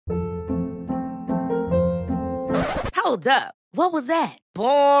Hold up. What was that?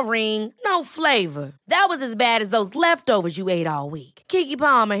 Boring. No flavor. That was as bad as those leftovers you ate all week. Keke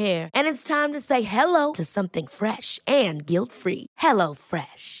Palmer here, and it's time to say hello to something fresh and guilt-free. Hello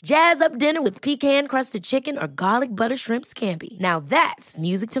Fresh. Jazz up dinner with pecan-crusted chicken or garlic butter shrimp scampi. Now that's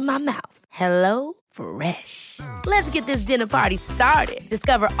music to my mouth. Hello Fresh. Let's get this dinner party started.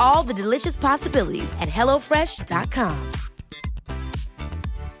 Discover all the delicious possibilities at hellofresh.com.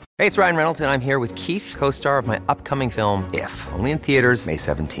 Hey, it's Ryan Reynolds, and I'm here with Keith, co-star of my upcoming film, If, only in theaters May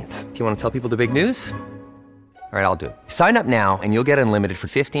 17th. Do you want to tell people the big news? All right, I'll do it. Sign up now and you'll get unlimited for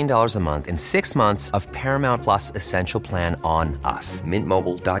 $15 a month and 6 months of Paramount Plus Essential Plan on us.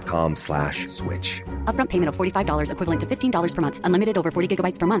 MintMobile.com/switch. Upfront payment of $45 equivalent to $15 per month. Unlimited over 40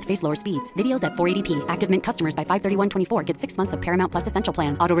 gigabytes per month. Face lower speeds. Videos at 480p. Active Mint customers by 531.24 get 6 months of Paramount Plus Essential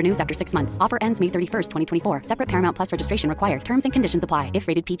Plan. Auto renews after 6 months. Offer ends May 31st, 2024. Separate Paramount Plus registration required. Terms and conditions apply if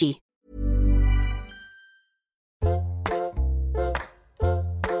rated PG.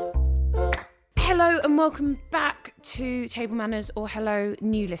 Hello and welcome back to Table Manners, or hello,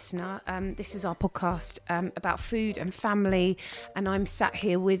 new listener. This is our podcast about food and family, and I'm sat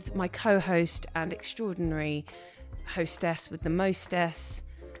here with my co-host and extraordinary hostess with the mostess.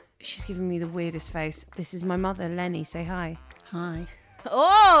 She's giving me the weirdest face. This is my mother, Lenny. Say hi. Hi.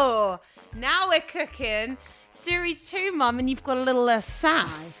 Oh, now we're cooking. Series 2, Mum, and you've got a little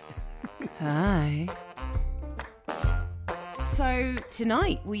sass. Hi. So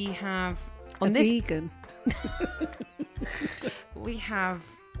tonight we have... vegan. We have,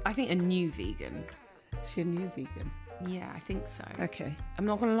 I think, a new vegan. She's a new vegan. Yeah, I think so. Okay. I'm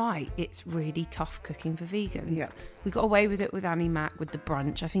not going to lie, it's really tough cooking for vegans. Yeah. We got away with it with Annie Mac with the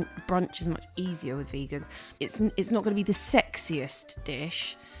brunch. I think brunch is much easier with vegans. It's not going to be the sexiest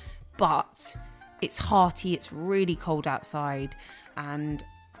dish, but it's hearty, it's really cold outside, and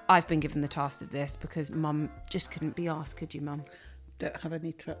I've been given the task of this because Mum just couldn't be asked, could you, Mum? Don't have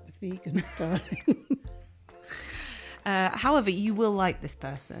any truck with vegans, darling. However, you will like this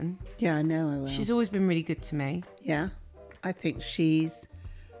person. Yeah, I know I will. She's always been really good to me. Yeah. I think she's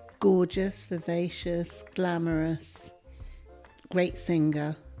gorgeous, vivacious, glamorous, great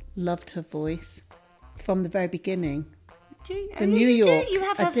singer. Loved her voice from the very beginning. Do you? The New York. You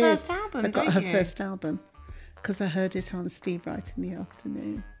have I her did. first album, I got don't her you? first album because I heard it on Steve Wright in the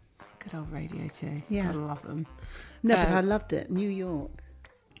afternoon. Good old Radio 2. Yeah. I love them. No, but I loved it. New York.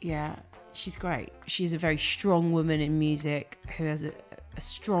 Yeah, she's great. She's a very strong woman in music who has a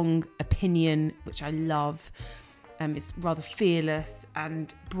strong opinion, which I love. It's rather fearless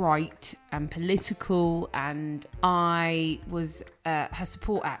and bright and political. And I was her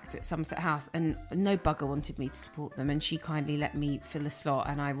support act at Somerset House, and no bugger wanted me to support them. And she kindly let me fill a slot,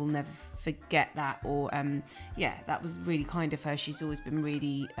 and I will never forget that. Or yeah, that was really kind of her. She's always been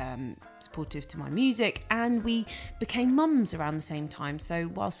really supportive to my music, and we became mums around the same time.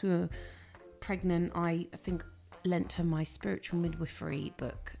 So whilst we were pregnant, I think lent her my spiritual midwifery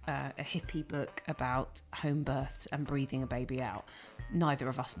book, a hippie book about home births and breathing a baby out. Neither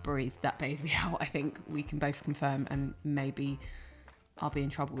of us breathed that baby out, I think we can both confirm, and maybe I'll be in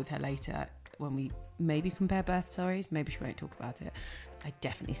trouble with her later when we maybe compare birth stories. Maybe she won't talk about it. I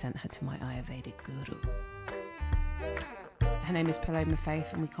definitely sent her to my Ayurvedic guru. Her name is Paloma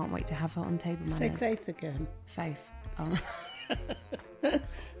Faith, and we can't wait to have her on Table Manners. Say Faith again. Faith.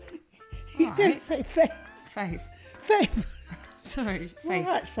 You Right. don't say Faith. Faith. Faith. Sorry, Faith. All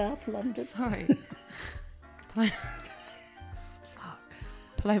right, South London. Sorry. Fuck.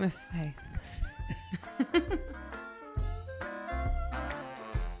 Paloma Faith.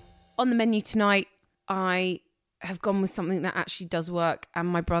 On the menu tonight, I have gone with something that actually does work, and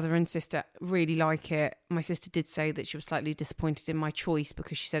my brother and sister really like it. My sister did say that she was slightly disappointed in my choice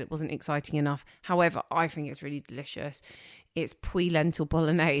because she said it wasn't exciting enough. However, I think it's really delicious. It's pui lentil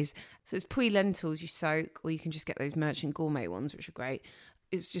bolognese. So it's pui lentils you soak, or you can just get those merchant gourmet ones, which are great.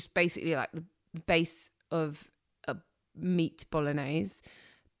 It's just basically like the base of a meat bolognese,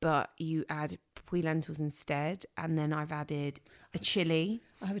 but you add pui lentils instead. And then I've added a chili,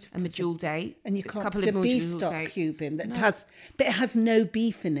 a medjool date, and you a can't couple put of a beef medjool stock dates. cube in that No. has, but it has no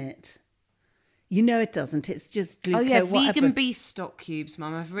beef in it. You know it doesn't. It's just glucose. Oh yeah, whatever. vegan beef stock cubes,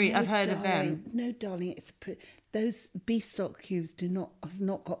 Mum. I've heard of them. Darling, no, darling, those beef stock cubes have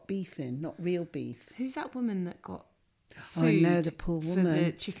not got beef in, not real beef. Who's that woman that got Oh, I know, sued the poor for woman.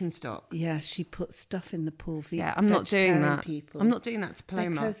 the chicken stock? Yeah, she put stuff in the poor Yeah, I'm not doing vegetarian that. People. I'm not doing that to They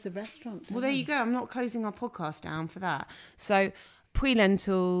Paloma. closed the restaurant down. Well, there you go. I'm not closing our podcast down for that. So pui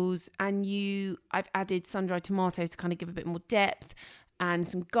lentils, and I've added sun-dried tomatoes to kind of give a bit more depth, and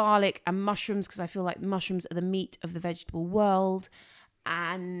some garlic and mushrooms, because I feel like mushrooms are the meat of the vegetable world.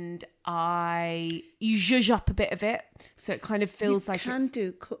 and you zhuzh up a bit of it, so it kind of feels like you can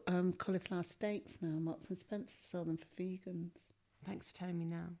do cauliflower steaks now. Marks and Spencer sell them for vegans. Thanks for telling me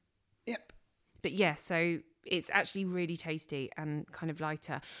now. Yep. But yeah, so it's actually really tasty and kind of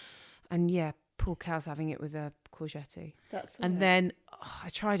lighter. And yeah, poor Cal's having it with a courgette. That's and then I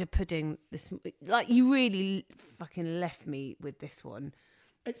tried a pudding. You really fucking left me with this one.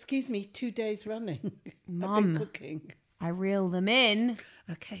 Excuse me, 2 days running. Mum, I've been cooking. I reel them in.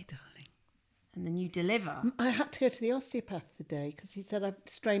 Okay, darling. And then you deliver. I had to go to the osteopath today because he said I'd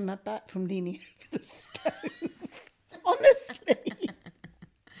strained my back from leaning over the stove. Honestly.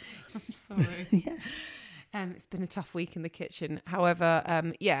 I'm sorry. Yeah. It's been a tough week in the kitchen. However,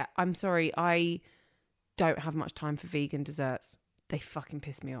 I'm sorry. I don't have much time for vegan desserts. They fucking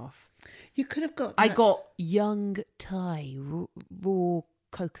piss me off. You could have got... I got young Thai raw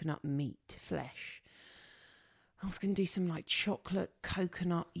coconut meat flesh. I was going to do some like chocolate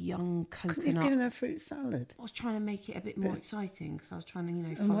coconut, young coconut. Could you have given her a fruit salad? I was trying to make it a bit more exciting because I was trying to,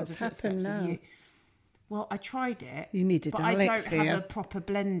 And follow what's the footsteps happened of now? you. Well, I tried it. You needed but Alex I don't here. have a proper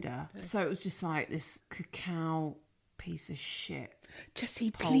blender. So it was just like this cacao piece of shit.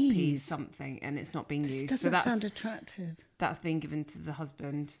 Jessie, pulpy please. something, and it's not being used. Doesn't sound attractive. That's been given to the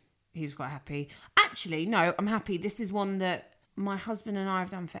husband. He was quite happy. Actually, no, I'm happy. This is one that my husband and I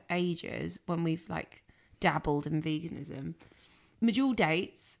have done for ages when we've like dabbled in veganism. Medjool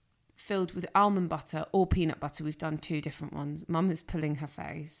dates filled with almond butter or peanut butter. We've done 2 different ones. Mum is pulling her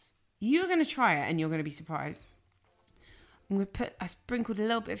face. You're going to try it and you're going to be surprised. I sprinkled a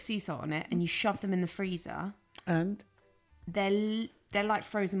little bit of sea salt on it and you shove them in the freezer. And? They're like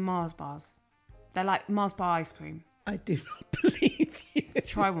frozen Mars bars. They're like Mars bar ice cream. I do not believe you.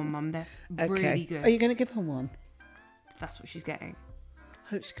 Try one, Mum. They're really good. Are you going to give her one? That's what she's getting.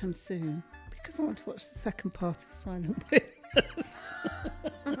 Hope she comes soon. Because I want to watch the second part of Silent Witness.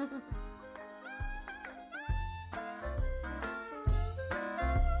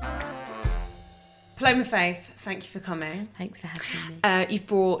 Paloma Faith, thank you for coming. Thanks for having me. You've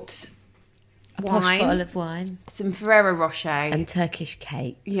brought A posh bottle of wine. Some Ferrero Rocher. And Turkish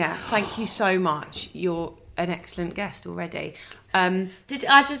cake. Yeah, thank you so much. You're an excellent guest already. I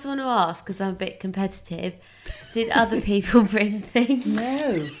just want to ask, because I'm a bit competitive, did other people bring things?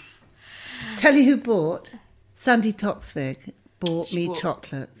 No. Tell you who bought? Sandy Toksvig bought me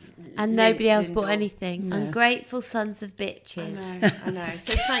chocolates. And nobody else bought Lindor. anything. No. Ungrateful sons of bitches. I know.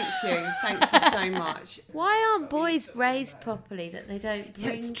 So thank you so much. Why aren't boys raised properly that they don't bring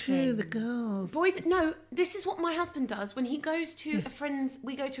It's true, the things? girls. Boys, no, this is what my husband does. When he goes to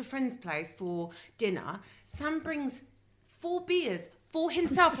we go to a friend's place for dinner, Sam brings 4 beers for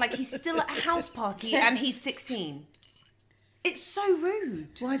himself, like he's still at a house party and he's 16. It's so rude.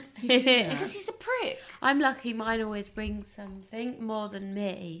 Why does he do that? Because he's a prick. I'm lucky mine always brings something more than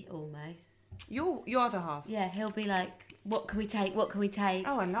me, almost. Your other half. Yeah, he'll be like, what can we take? What can we take?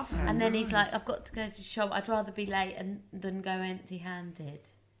 Oh, I love him. And then he's like, I've got to go to the shop. I'd rather be late than go empty-handed.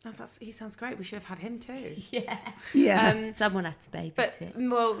 Oh, he sounds great. We should have had him too. Yeah. Yeah. Someone had to babysit. But,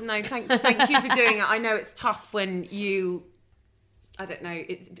 well, no, thank you for doing it. I know it's tough when I don't know,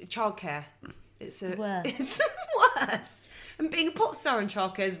 it's childcare. It's the worst. It's the worst. And being a pop star in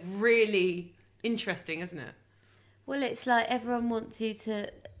childcare is really interesting, isn't it? Well, it's like everyone wants you to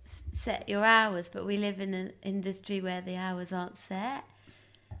set your hours, but we live in an industry where the hours aren't set.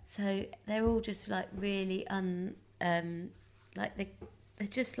 So they're all just like really like they're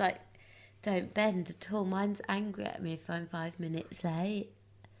just like don't bend at all. Mine's angry at me if I'm 5 minutes late.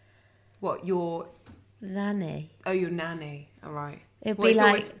 What, your... The nanny. Oh, your nanny. All right. It'd Well, be it's like,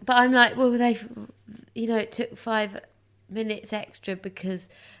 always- but I'm like, well, it took 5 minutes extra because,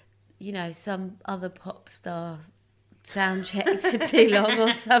 some other pop star sound checked for too long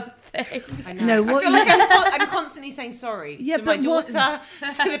or something. I know. No, I what feel you- like I'm constantly saying sorry Yeah, to my but what- daughter,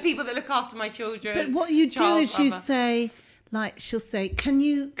 to the people that look after my children. But what you do child is you mother. say, like, she'll say, can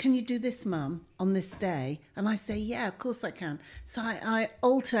you do this, Mum, on this day? And I say, yeah, of course I can. So I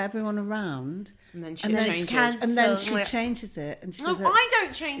alter everyone around. And then she and then changes. And then Cancel. she changes it. And she No, says, I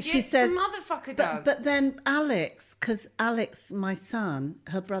don't change she it. says, the motherfucker does. But then Alex, because Alex, my son,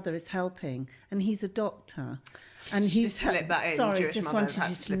 her brother is helping, and he's a doctor. And he's slip that in, sorry, Jewish just mother wanted had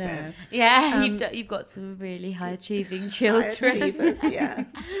you to to slip it know. in. Yeah, you've got some really high achieving children. High achievers, yeah.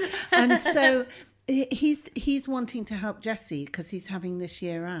 And so he's wanting to help Jessie because he's having this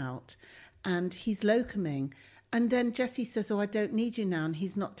year out, and he's locuming. And then Jessie says, "Oh, I don't need you now," and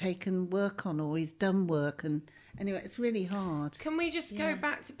he's not taken work on, or he's done work, and anyway, it's really hard. Can we just go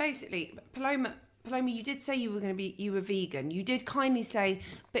back to basically, Paloma Paloma, you did say you were vegan. You did kindly say,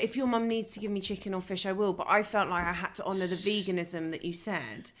 but if your mum needs to give me chicken or fish, I will. But I felt like I had to honour the veganism that you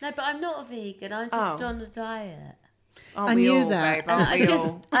said. No, but I'm not a vegan. I'm just on a diet. Aren't I we knew all, that. babe? Aren't we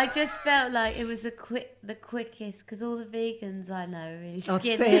all? I just felt like it was the quickest, because all the vegans I know are really Oh,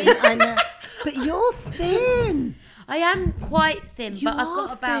 skinny. thin, I know. But you're thin. I am quite thin, You but I've are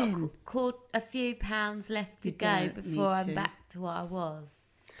got about thin. a few pounds left to You go don't before need I'm to. back to what I was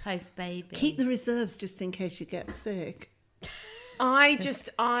post baby. Keep the reserves just in case you get sick. I did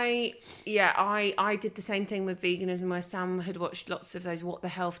the same thing with veganism, where Sam had watched lots of those What the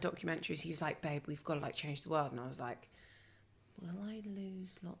Health documentaries. He was like, babe, we've got to like change the world. And I was like, will I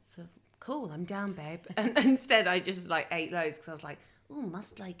lose lots of... Cool, I'm down, babe. And instead I just like ate loads because I was like, oh,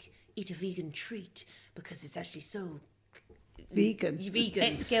 must like eat a vegan treat because it's actually so... Vegan.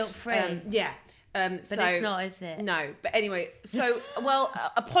 It's guilt-free. Yeah. But it's not, is it? No. But anyway, so,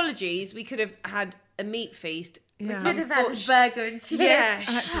 apologies. We could have had a meat feast. Yeah. Could have had a burger and chips. Yeah,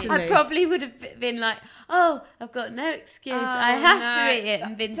 actually. I probably would have been like, oh, I've got no excuse. I have to eat it,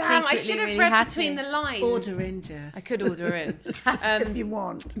 and been Damn, secretly I should have really read happy. between the lines. Order in, Jess. I could order in. if you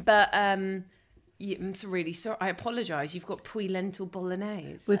want. But yeah, I'm really sorry. I apologise. You've got puy lentil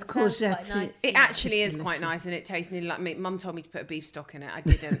bolognese. With Sounds quite courgette. nice. It actually is It's quite delicious. nice, and it tastes nearly like meat. Mum told me to put a beef stock in it. I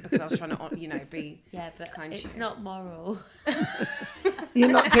didn't because I was trying to, be. Yeah, but kind it's of- not moral. You're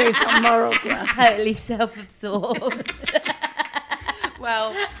not doing it on moral ground. It's totally self-absorbed.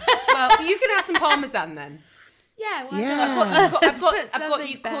 Well, you can have some parmesan then. Yeah, why Yeah. not? I've got something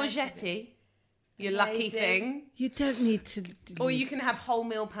you bad. courgette. Your lucky Amazing. thing. You don't need to. Or you can have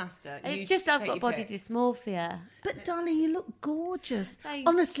wholemeal pasta. It's You just I've take got your body pick. dysmorphia. But darling, you look gorgeous. Thank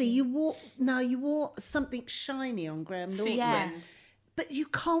Honestly, you wore something shiny on Graham Norton. Yeah. But you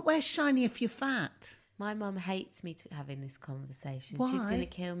can't wear shiny if you're fat. My mum hates me having this conversation. Why? She's going to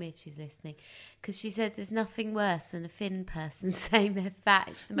kill me if she's listening. Because she said there's nothing worse than a thin person saying they're fat.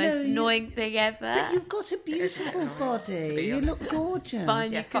 It's the most No, annoying thing ever. But you've got a beautiful body. You look gorgeous. It's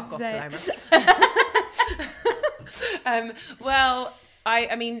fine, Yeah, you can fuck off, say Paloma. Well,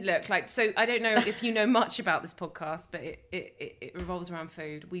 I mean, look, so I don't know if you know much about this podcast, but it revolves around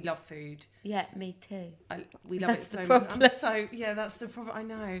food. We love food. Yeah, me too. We love That's it the so much. problem. That's the problem. I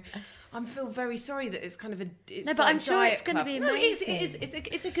know. I feel very sorry that it's kind of it's No, but like I'm sure diet it's gonna club. be No, amazing.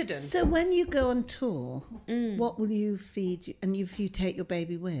 it's a good one. So when you go on tour, what will you feed? And if you take your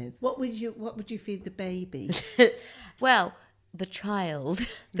baby with, what would you feed the baby? Well, the child,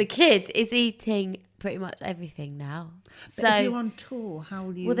 the kid is eating pretty much everything now. But if you're on tour, how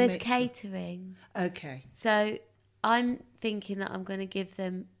will you? well, there's make catering. Okay. So I'm thinking that I'm going to give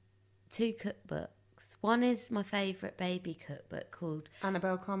them 2 cookbooks. One is my favourite baby cookbook called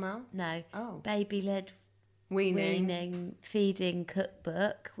Annabelle Carmel. Baby-led Weaning. feeding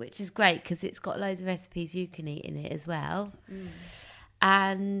cookbook, which is great because it's got loads of recipes you can eat in it as well.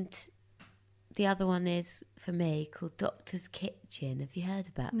 And the other one is for me called Doctor's Kitchen. Have you heard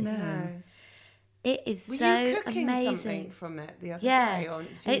about this? No. It is Were so you cooking amazing. something from it the other Yeah, day? Or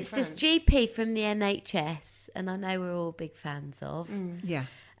it's this GP from the NHS, and I know we're all big fans of. Yeah.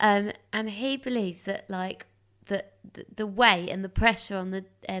 And he believes that like the weight and the pressure on the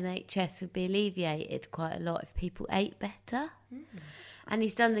NHS would be alleviated quite a lot if people ate better. And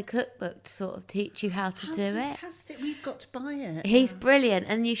he's done the cookbook to sort of teach you how to do it. Fantastic! We've got to buy it. He's brilliant,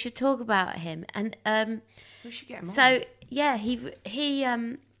 and you should talk about him. And We should get him on. so yeah, he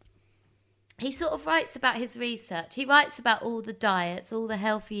sort of writes about his research. He writes about all the diets, all the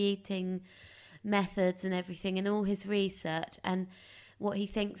healthy eating methods and everything, and all his research and what he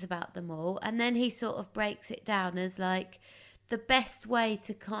thinks about them all. And then he sort of breaks it down as like the best way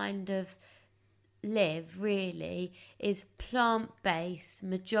to kind of live really is plant-based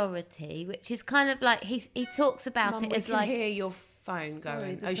majority, which is kind of like he talks about Mum, it we as can like hear your phone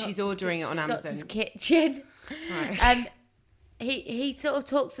going. the Oh, she's Doctor's ordering it on Amazon. Doctor's Kitchen. Right. And he sort of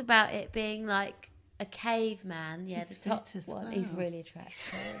talks about it being like a caveman. Yeah, He's the top fit as one. He's well. really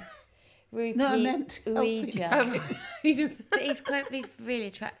attractive. Rupert No, I meant healthy. Ouija. But he's really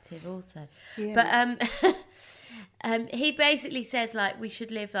attractive also. Yeah. But he basically says like we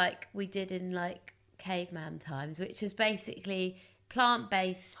should live like we did in like caveman times, which is basically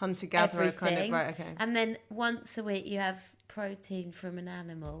plant-based Hunter-gatherer kind of, everything. right, okay. And then once a week you have protein from an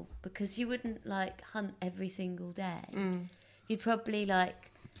animal, because you wouldn't like hunt every single day. You'd probably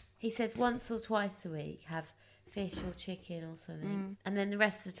like, he says once or twice a week have fish or chicken or something, and then the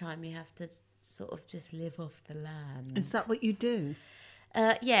rest of the time you have to sort of just live off the land. Is that what you do?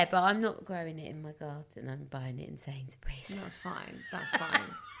 Yeah, but I'm not growing it in my garden. I'm buying it in Sainsbury's. That's fine. That's fine.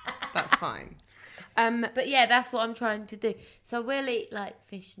 That's fine. But yeah, that's what I'm trying to do. So I will eat like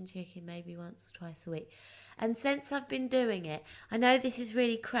fish and chicken maybe once or twice a week. And since I've been doing it, I know this is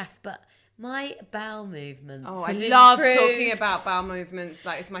really crass, but my bowel movements Oh, I have love improved talking about bowel movements.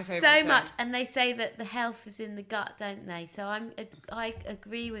 Like, it's my favourite so thing. much. And they say that the health is in the gut, don't they? So I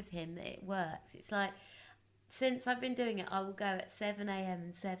agree with him that it works. It's like, since I've been doing it, I will go at 7 a.m.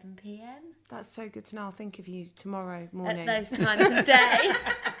 and 7 p.m. That's so good to know. I'll think of you tomorrow morning. at those times of day.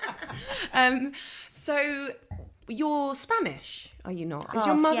 So you're Spanish, are you not? Is Half,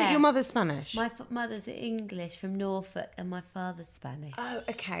 your mother yeah. your mother's Spanish? My mother's English from Norfolk and my father's Spanish. Oh,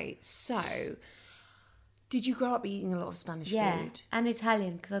 okay. So, did you grow up eating a lot of Spanish Yeah, food? and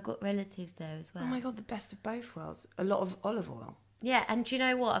Italian because I've got relatives there as well. Oh my god, the best of both worlds. A lot of olive oil. Yeah, and do you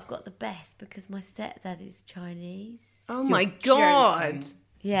know what? I've got the best because my stepdad is Chinese. Oh my god. joking.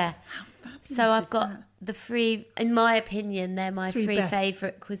 Yeah. Fabulous So I've is got that? the three, in my opinion, they're my Three three best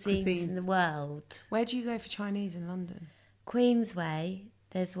favourite cuisines in the cuisines. world. Where do you go for Chinese in London? Queensway,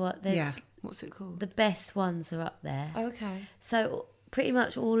 there's Yeah. What's it called? the best ones are up there. Oh, okay. So pretty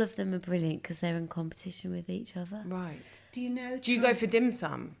much all of them are brilliant because they're in competition with each other. Right. Do you know? Do you go for dim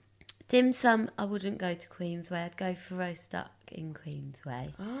sum? Dim sum, I wouldn't go to Queensway. I'd go for roast duck in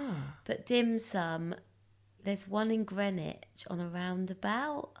Queensway. Ah. But dim sum, there's one in Greenwich on a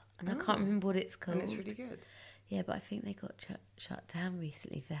roundabout, and I can't remember what it's called. And it's really good. Yeah, but I think they got shut down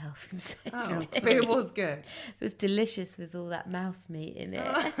recently for health and safety. Oh, but it was good. It was delicious with all that mouse meat in it.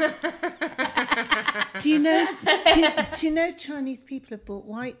 Do you know? do you know Chinese people have bought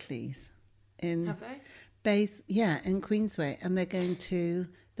Whiteleys in Have they? Bays? Yeah, in Queensway, and they're going to.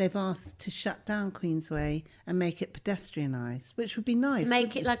 They've asked to shut down Queensway and make it pedestrianised, which would be nice. To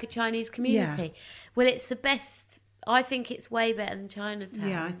make it like a Chinese community. Well, it's the best. I think it's way better than Chinatown.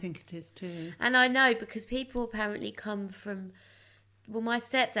 Yeah, I think it is too. And I know because people apparently come from. Well, my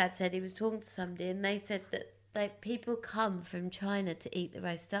stepdad said he was talking to somebody, and they said that people come from China to eat the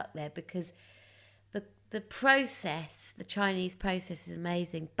roast duck there because the process, the Chinese process, is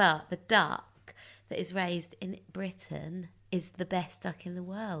amazing. But the duck that is raised in Britain is the best duck in the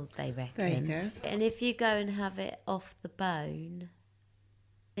world, they reckon. There you go. And if you go and have it off the bone,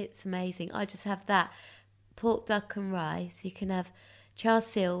 it's amazing. I just have that pork, duck and rice. You can have char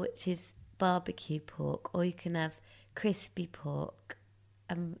siu, which is barbecue pork, or you can have crispy pork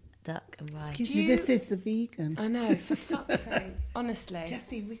and duck and rice. Excuse me, this is the vegan. I know, for fuck's sake. Honestly.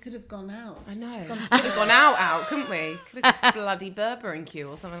 Jesse, we could have gone out. I know. Could have gone out, couldn't we? Could have got bloody Berber queue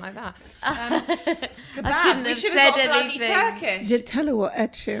or something like that. Kebab. shouldn't We have should said have got bloody anything. Turkish. Did tell her what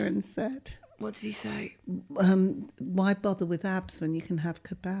Ed Sheeran said. What did he say? Why bother with abs when you can have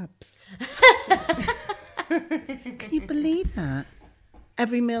kebabs? Can you believe that?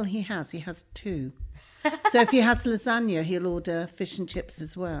 Every meal he has two. So if he has lasagna, he'll order fish and chips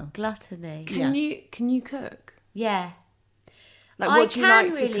as well. Gluttony. Yeah. Can you cook? Yeah. Like, I what do you can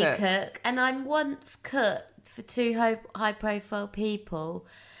like to really cook? and I once cooked for two high-profile people,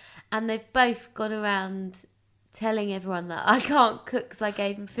 and they've both gone around telling everyone that I can't cook because I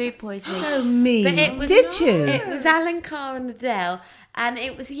gave them food poisoning. So mean. But it was, Did you? It was Alan Carr and Adele, and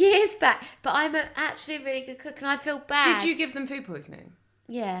it was years back. But I'm actually a really good cook, and I feel bad. Did you give them food poisoning?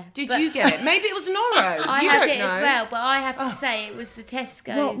 Yeah. Did but you get it? Maybe it was Noro. I You had don't it know. as well, but I have to say it was the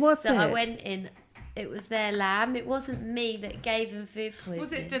Tesco's what's that I it? went in. It was their lamb. It wasn't me that gave them food poisoning.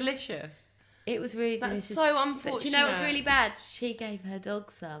 Was it delicious? It was really That's delicious. so unfortunate. But do you know what's really bad? She gave her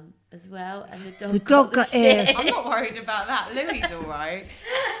dog some as well, and the dog dog got shit. ill. I'm not worried about that. Louis all right.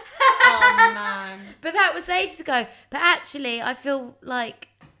 Oh, man. But that was ages ago. But actually, I feel like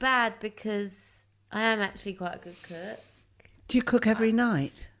bad because I am actually quite a good cook. Do you cook every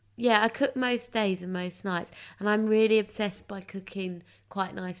night? Yeah, I cook most days and most nights, and I'm really obsessed by cooking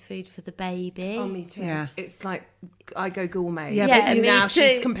quite nice food for the baby. Oh, me too. Yeah. It's like I go gourmet. Yeah, Yeah, but me now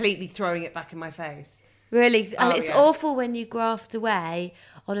she's too. completely throwing it back in my face. Really, and Oh, it's yeah. awful when you graft away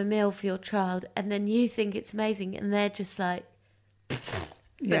on a meal for your child, and then you think it's amazing, and they're just like,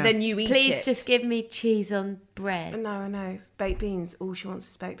 But then you eat "Please, it. just give me cheese on bread." No, I know. Baked beans. All she wants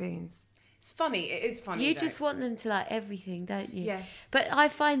is baked beans. It's funny. It is funny. You though. just want them to like everything, don't you? Yes. But I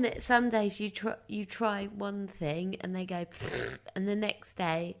find that some days you try one thing and they go, and the next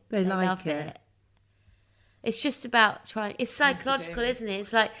day They like love it. it. It's just about trying. It's psychological, isn't it?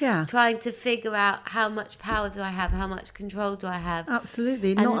 It's like Yeah. trying to figure out how much power do I have, how much control do I have.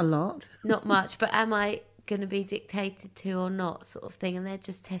 Absolutely, And- not a lot. Not much, but am I going to be dictated to or not, sort of thing? And they're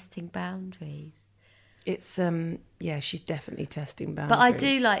just testing boundaries. It's she's definitely testing boundaries. But I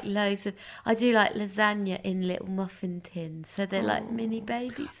do like lasagna in little muffin tins, so they're like mini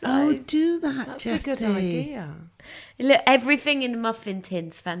baby size. Oh, do that, That's Jessie. a good idea. Look, everything in the muffin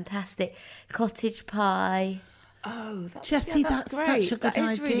tin's fantastic. Cottage pie. Oh, that's, Jessie, that's that's great. such a good That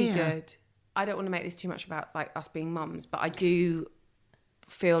is really idea. good. I don't want to make this too much about like us being mums, but I do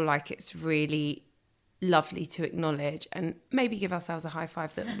feel like it's really lovely to acknowledge and maybe give ourselves a high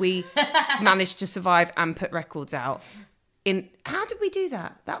five that we managed to survive and put records out. How did we do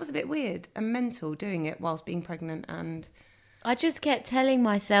that? That was a bit weird and mental, doing it whilst being pregnant. And I just kept telling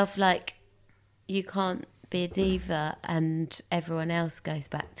myself, like, you can't be a diva and everyone else goes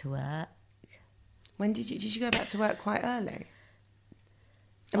back to work. when did you go back to work quite early?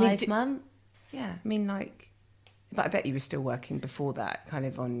 5 months. Yeah, I mean, like, but I bet you were still working before that, kind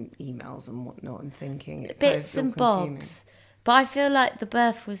of on emails and whatnot, and thinking it Bits kind and of all-consuming. bobs. But I feel like the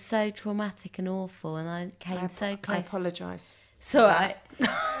birth was so traumatic and awful, and I came so close. I apologise. It's all right.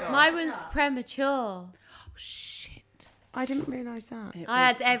 Mine was premature. Shit. I didn't realise that. I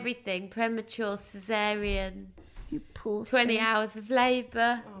had everything: premature, cesarean, You poor 20 thing. hours of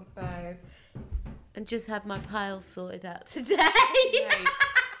labour, Oh, babe. and just had my piles sorted out today.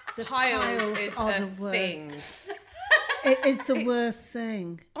 The piles piles is are a the worst. thing. It is the worst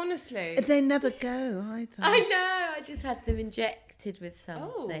thing. Honestly. They never go either. I know. I just had them injected with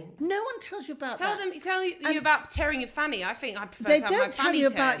something. No one tells you about Tell that. tell you about tearing your fanny. I think I prefer They to have my don't tell fanny you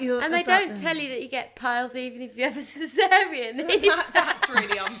teared. about your. And they about don't them. tell you that you get piles even if you have a cesarean. That's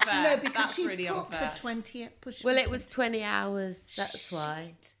really unfair. No, because That's she really put unfair. for 20. Push Well, for it was 20 hours. That's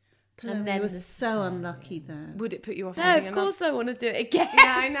why. Paloma, and then you were the so unlucky there. Would it put you off? No, having of another- course I want to do it again.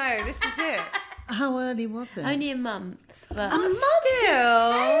 Yeah, I know. This is it. How early was it? Only a month, but a month is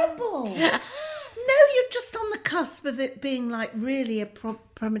terrible. No, you're just on the cusp of it being like really a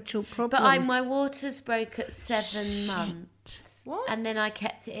premature problem. but my waters broke at 7 months, What? and then I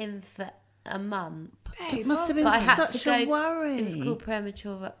kept it in for a month. It must have been But I had such to go. a worry. It was called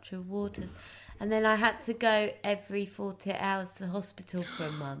premature rupture of waters, and then I had to go every 48 hours to the hospital for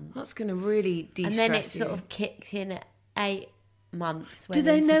a month, That's going to really de-stress and then it you. sort of kicked in at 8 months. Do went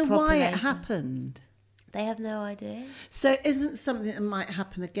they into know proper why it labour. happened? They have no idea. So isn't something that might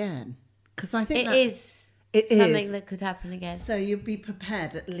happen again? Because I think It that is it something is. that could happen again. So you'd be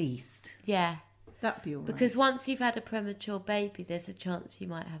prepared at least. Yeah, That'd be all right. because once you've had a premature baby, there's a chance you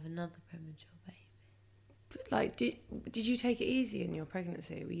might have another premature baby. Like, did you take it easy in your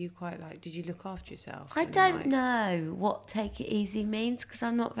pregnancy? Were you quite like, did you look after yourself? I and, don't like- know what take it easy means because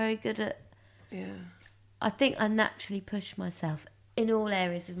I'm not very good at. Yeah. I think I naturally push myself in all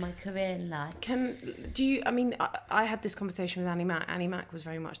areas of my career and life. I mean, I had this conversation with Annie Mac. Annie Mac was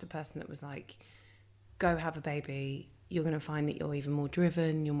very much the person that was like, go have a baby. You're going to find that you're even more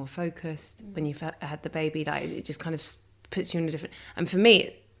driven, you're more focused when you've had the baby. Like, it just kind of puts you in a different... And for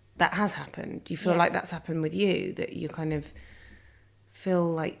me, that has happened. Do you feel like that's happened with you? That you kind of feel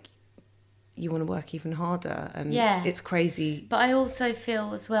like you want to work even harder and it's crazy. But I also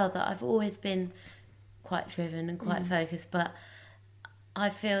feel as well that I've always been quite driven and quite focused, but I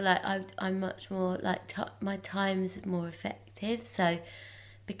feel like I'm much more like my time's more effective. So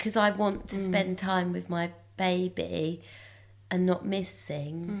because I want to spend time with my baby and not miss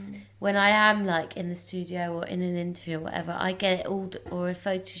things, when I am like in the studio or in an interview or whatever, I get it all, or a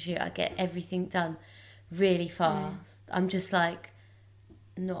photo shoot, I get everything done really fast. I'm just like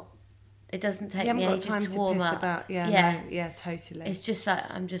not. It doesn't take You me haven't got ages time to to warm piss up. about. Yeah, yeah. no, yeah, totally. It's just like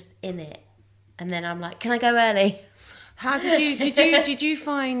I'm just in it, and then I'm like, can I go early? How did you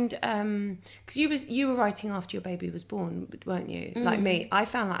find? Because you were writing after your baby was born, weren't you? Like me, I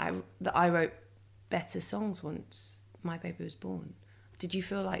found that I wrote better songs once my baby was born. Did you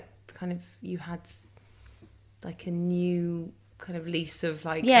feel like kind of you had like a new kind of lease of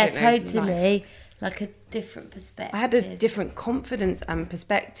like? Yeah, I don't know, totally. life? Like a different perspective. I had a different confidence and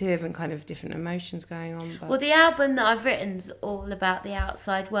perspective and kind of different emotions going on. But Well, the album that I've written is all about the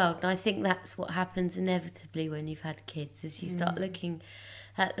outside world, and I think that's what happens inevitably when you've had kids, is you start looking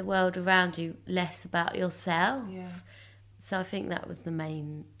at the world around you less about yourself. yeah. So I think that was the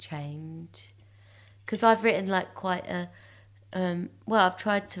main change. Because I've written like quite a, I've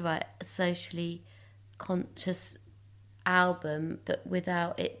tried to write a socially conscious album, but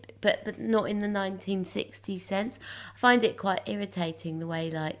without it, but not in the 1960s sense. I find it quite irritating the way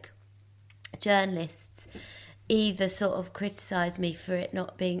like journalists either sort of criticise me for it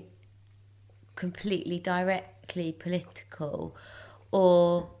not being completely directly political,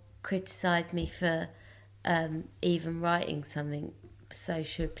 or criticise me for even writing something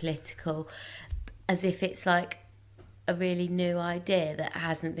social political, as if it's like a really new idea that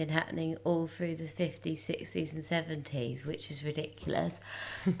hasn't been happening all through the 50s, 60s and 70s, which is ridiculous.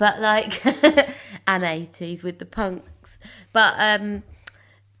 But like, and 80s with the punks. But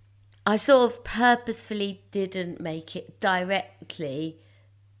I sort of purposefully didn't make it directly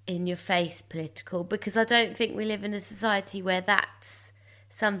in your face political, because I don't think we live in a society where that's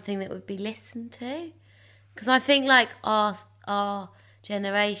something that would be listened to. Because I think like our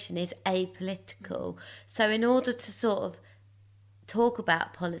generation is apolitical. So in order to sort of talk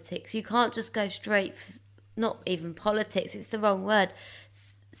about politics, you can't just go straight, not even politics, it's the wrong word,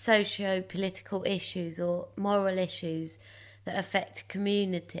 socio-political issues or moral issues that affect a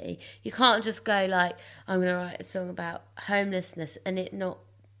community. You can't just go like, I'm going to write a song about homelessness and it not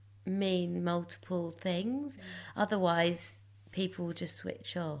mean multiple things. Otherwise, people will just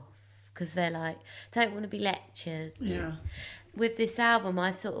switch off because they're like, don't want to be lectured. Yeah. With this album,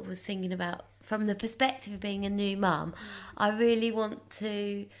 I sort of was thinking about, from the perspective of being a new mum, I really want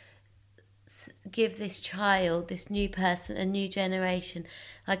to give this child, this new person, a new generation,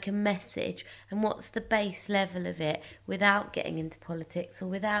 like a message. And what's the base level of it without getting into politics or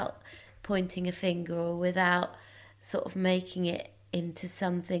without pointing a finger or without sort of making it into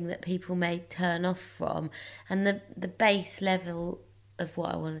something that people may turn off from. And the base level of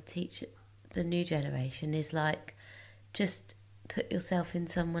what I want to teach the new generation is like, just put yourself in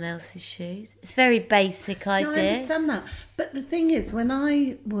someone else's shoes. It's a very basic idea. No, I understand that. But the thing is, when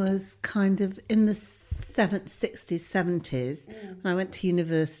I was kind of in the 60s, 70s, and I went to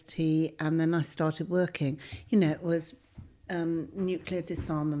university and then I started working, you know, it was nuclear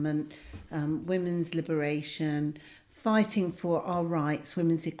disarmament, women's liberation, fighting for our rights,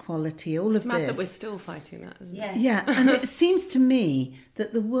 women's equality, all of It's mad this. that we're still fighting that, isn't it? Yeah, and it seems to me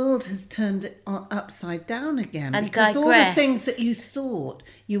that the world has turned upside down again. And because all the digressed. things that you thought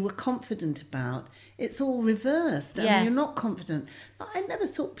you were confident about, it's all reversed. And Yeah. you're not confident. I never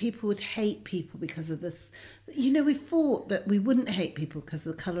thought people would hate people because of this. You know, we thought that we wouldn't hate people because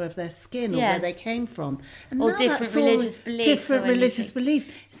of the colour of their skin or Yeah. where they came from. And Or now different that's all religious beliefs Different or religious anything. beliefs.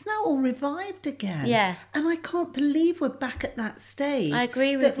 It's now all revived again. Yeah. And I can't believe we're back at that stage. I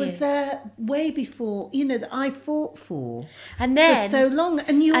agree with that was you. there way before, you know, that I fought for. And then... For so long.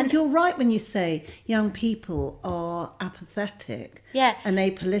 And you're right when you say young people are apathetic Yeah. and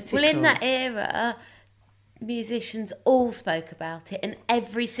apolitical. Well, in that era, musicians all spoke about it, and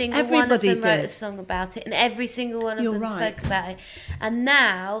every single one of Everybody them wrote a did. song about it, and every single one of You're them right. spoke about it. And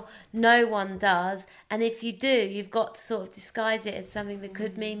now, no one does. And if you do, you've got to sort of disguise it as something that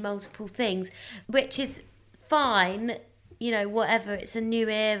could mean multiple things, which is fine, you know, whatever, it's a new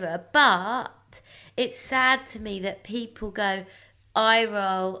era. But it's sad to me that people go, eye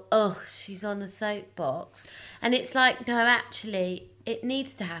roll, oh, she's on a soapbox. And it's like, no, actually, it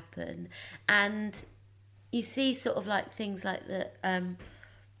needs to happen. And you see sort of like things like that.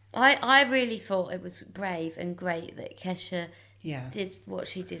 I really thought it was brave and great that Kesha did what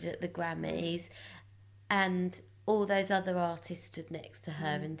she did at the Grammys, and all those other artists stood next to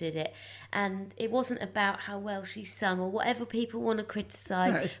her and did it. And it wasn't about how well she sung or whatever people want to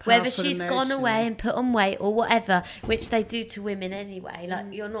criticise, No, it was whether powerful she's emotion. gone away and put on weight or whatever, which they do to women anyway. Like,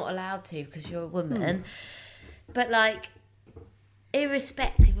 you're not allowed to because you're a woman. But like,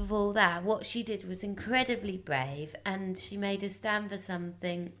 irrespective of all that, what she did was incredibly brave, and she made a stand for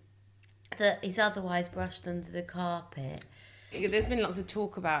something that is otherwise brushed under the carpet. There's been lots of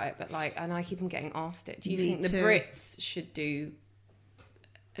talk about it, but like, and I keep on getting asked it. Do you Me think the too. Brits should do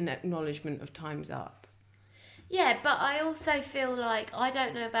an acknowledgement of Time's Up? Yeah, but I also feel like, I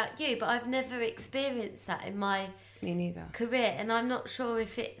don't know about you, but I've never experienced that in my Me neither. career, and I'm not sure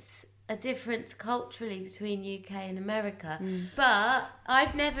if it's a difference culturally between UK and America. But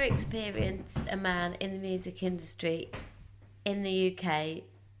I've never experienced a man in the music industry in the UK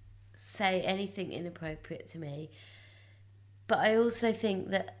say anything inappropriate to me. But I also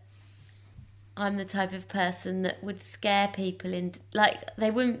think that I'm the type of person that would scare people into, like,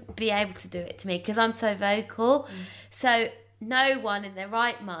 they wouldn't be able to do it to me because I'm so vocal. So no one in their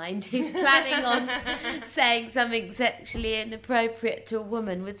right mind who's planning on saying something sexually inappropriate to a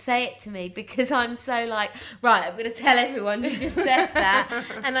woman would say it to me, because I'm so like, right, I'm going to tell everyone you just said that.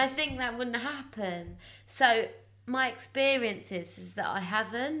 And I think that wouldn't happen. So my experience is that I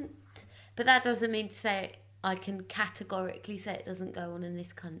haven't, but that doesn't mean to say I can categorically say it doesn't go on in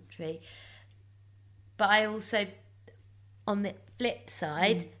this country. But I also, on the flip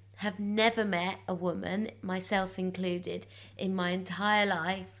side, have never met a woman, myself included, in my entire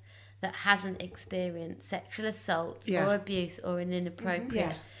life that hasn't experienced sexual assault Yeah. or abuse or an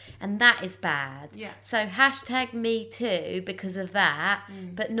inappropriate. Yeah. And that is bad. Yeah. So #MeToo because of that,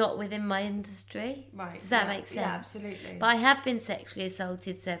 but not within my industry. Right. Does that make sense? Yeah, absolutely. But I have been sexually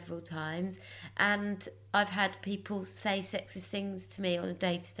assaulted several times, and I've had people say sexist things to me on a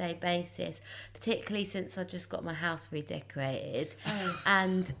day-to-day basis, particularly since I just got my house redecorated.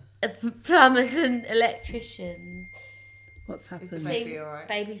 And plumbers and electricians. What's happened? the baby all right?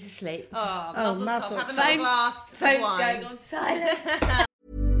 Baby's asleep. Oh, muzzle Have top. another glass of Phone's wine. going on silent.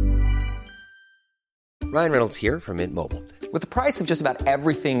 Ryan Reynolds here from Mint Mobile. With the price of just about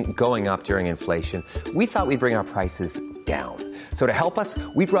everything going up during inflation, we thought we'd bring our prices down. So to help us,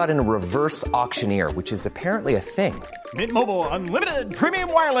 we brought in a reverse auctioneer, which is apparently a thing. Mint Mobile Unlimited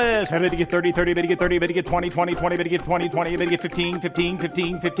Premium Wireless. How to get 30, 30, bit to get 30, bit to get 20, 20, 20, bit to get 20, 20, bit to get 15, 15,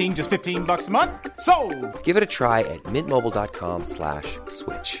 15, 15, just $15 a month? Sold! Give it a try at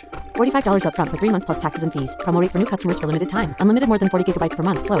mintmobile.com/switch. $45 up front for 3 months plus taxes and fees. Promo rate for new customers for limited time. Unlimited more than 40 gigabytes per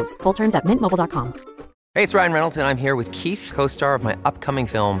month. Slows full terms at mintmobile.com. Hey, it's Ryan Reynolds, and I'm here with Keith, co-star of my upcoming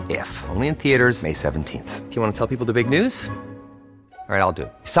film, If, only in theaters May 17th. Do you want to tell people the big news? All right, I'll do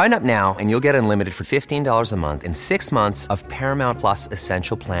it. Sign up now and you'll get unlimited for $15 a month and 6 months of Paramount Plus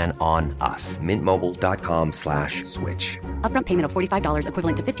Essential Plan on us. mintmobile.com/switch. Upfront payment of $45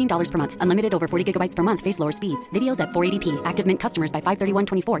 equivalent to $15 per month. Unlimited over 40 gigabytes per month. Face lower speeds. Videos at 480p. Active Mint customers by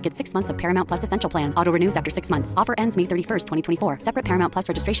 531.24 get 6 months of Paramount Plus Essential Plan. Auto renews after 6 months. Offer ends May 31st, 2024. Separate Paramount Plus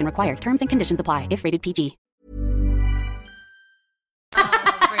registration required. Terms and conditions apply if rated PG.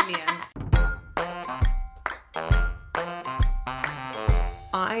 Brilliant.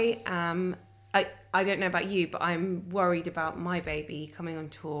 I don't know about you, but I'm worried about my baby coming on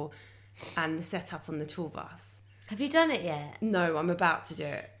tour and the setup on the tour bus. Have you done it yet? No, I'm about to do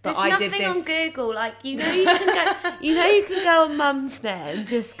it. But There's nothing on Google. Like, you can go on Mumsnet and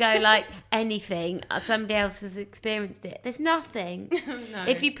just go like anything. Somebody else has experienced it. There's nothing. No.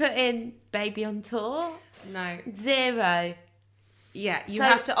 If you put in baby on tour, No. 0. Yeah, you So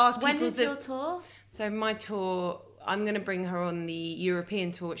have to ask people. When is your tour? So my tour, I'm going to bring her on the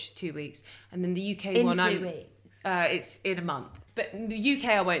European tour, which is 2 weeks, and then the UK In one. 2 weeks. It's in a month. But the UK,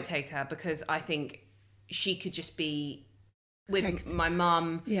 I won't take her because I think she could just be with my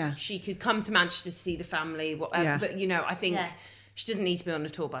mum. Yeah. She could come to Manchester to see the family, whatever. Yeah. But, I think Yeah. she doesn't need to be on a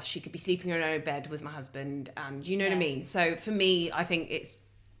tour bus. She could be sleeping in her own bed with my husband. And you know what I Yeah. mean? So for me, I think it's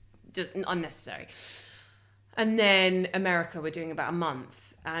just unnecessary. And then America, we're doing about a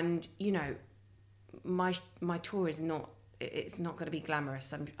month. And, my tour is not, it's not going to be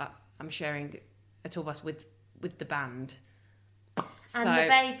glamorous. I'm sharing a tour bus with the band. And the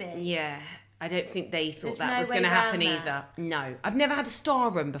baby? Yeah. I don't think they thought There's that no was way going to happen round either. that. No. I've never had a star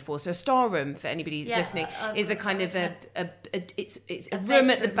room before. So a star room, for anybody who's listening, is a kind of it's a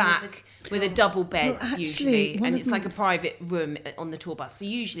room at the bedroom back with a double bed, Well, actually, usually. one And of it's like a them- private room on the tour bus. So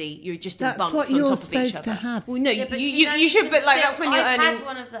usually you're just in That's bunks what on you're top of each supposed other. to have. Well, no, Yeah, but you should, can but like still- that's when you're I've earning... had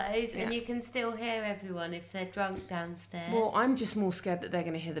one of those, and you can still hear everyone if they're drunk downstairs. Well, I'm just more scared that they're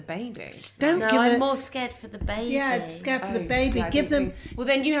going to hear the baby. Don't No, give I'm it. more scared for the baby. Yeah, it's scared for the Oh, baby. yeah, I Give don't them, think- Well,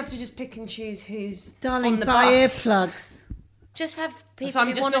 then you have to just pick and choose who's darling, on the buy bus. earplugs. Just have people So I'm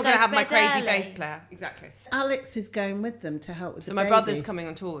who just want not to going to have to my bed crazy early. bass player. Exactly. Alex is going with them to help with So the my baby. brother's coming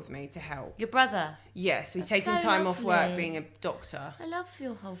on tour with me to help. Your brother. Yeah, so he's That's taking so time off work lovely. being a doctor. I love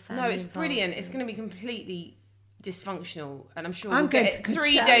your whole family. No, it's involved. brilliant. It's going to be completely dysfunctional, and I'm sure I'm we'll going get to it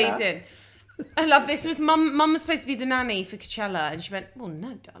 3 Coachella. days in. I love this. Was Mum was supposed to be the nanny for Coachella, and she went, "Well,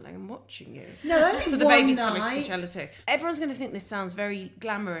 no, darling, I'm watching you." No, only So the one baby's night. coming to Coachella too. Everyone's going to think this sounds very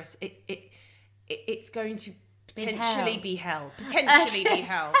glamorous. It's going to potentially be hell. Potentially be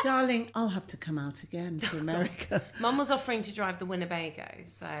hell. Darling, I'll have to come out again to America. Mum was offering to drive the Winnebago,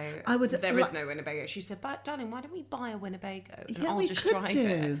 so I would- there is no Winnebago. She said, "But darling, why don't we buy a Winnebago and Yeah, I'll we just could drive do.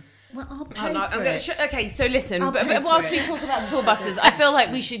 it?" Well, I'll pay Oh, no, for I'm gonna it. okay, so listen, I'll but pay whilst for we it. talk about tour buses, I feel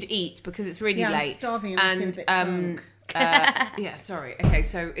like we should eat because it's really Yeah, I'm late. starving and I feel a bit drunk. Yeah, sorry. Okay,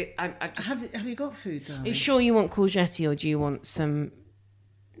 so I've just. Have you got food, darling? Are you sure you want courgette or do you want some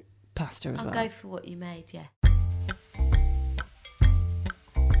pasta as I'll well? go for what you made, yeah.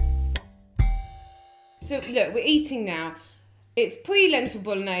 So look, we're eating now. It's pui lentil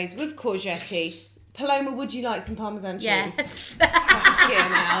bolognese with courgette. Paloma, would you like some Parmesan cheese? Yes. Here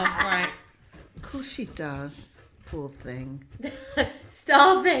now, right. Of course she does. Poor thing.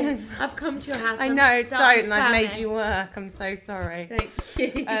 Starving. I've come to your house. I I'm know, starving don't. I've made famine. you work. I'm so sorry. Thank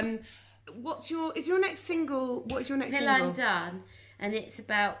you. Is your next single? What is your next Till single? I'm done, and it's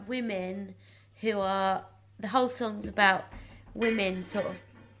about women who are. The whole song's about women sort of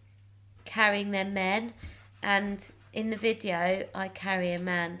carrying their men, and in the video, I carry a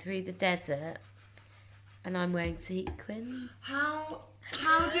man through the desert, and I'm wearing sequins. How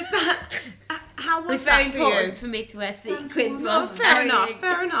did that? How It was was very that for important you? for me to wear sequins. Well, whilst fair carrying- enough.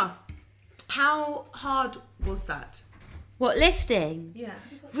 Fair enough. How hard was that? What, lifting? Yeah.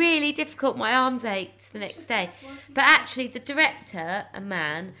 Really difficult. My arms ached the next day. But actually, the director, a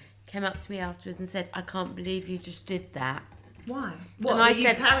man, came up to me afterwards and said, "I can't believe you just did that." Why? What? And I You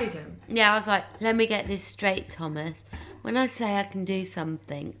said- carried him. Yeah, I was like, "Let me get this straight, Thomas. When I say I can do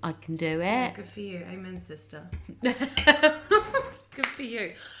something, I can do it." Good for you. Amen, sister. Good for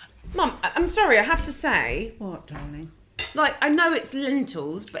you. Mum, I'm sorry, I have to say, What, darling? like, I know it's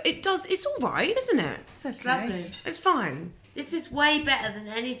lentils, but it's all right, isn't it? It's okay. It's fine. This is way better than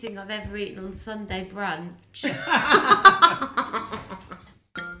anything I've ever eaten on Sunday brunch.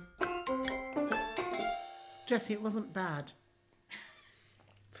 Jessie, it wasn't bad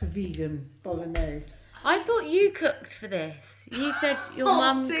for vegan bolognese. I thought you cooked for this. You said your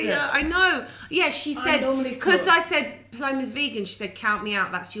mum dear, cooked. I know. Yeah, she said, normally because cook. I said Paloma's vegan, she said, count me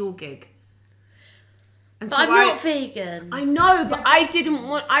out, that's your gig. And But I'm not vegan. I know, but I didn't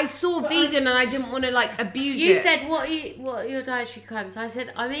want. I saw vegan and I didn't want to like abuse You it. said, what are your dietary requirements? I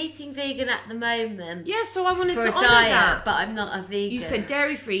said, I'm eating vegan at the moment Yeah, so I wanted for to a honour diet, that. but I'm not a vegan. You said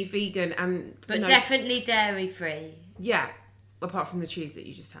dairy-free, vegan, and But no- definitely dairy-free. yeah, apart from the cheese that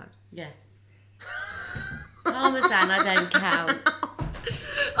you just had. Yeah. Parmesan, I don't count.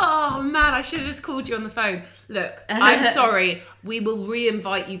 Oh man, I should have just called you on the phone. Look, I'm sorry. We will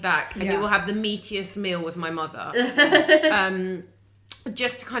re-invite you back, and you will have the meatiest meal with my mother.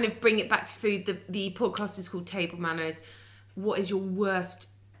 Just to kind of bring it back to food, the podcast is called Table Manners. What is your worst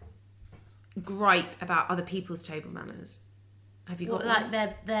gripe about other people's table manners? Have you got What, one?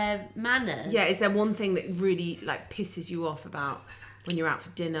 like their manners? Yeah, is there one thing that really like pisses you off about when you're out for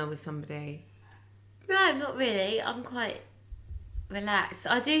dinner with somebody? No, not really. I'm quite relaxed.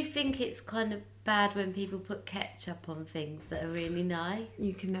 I do think it's kind of bad when people put ketchup on things that are really nice.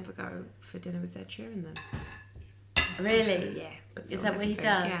 You can never go for dinner with Ed Sheeran then. Really? Yeah. puts Is it that on what he everything.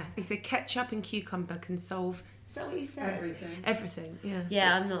 does? Yeah. He said ketchup and cucumber can solve. Is that what he said? Everything. Yeah.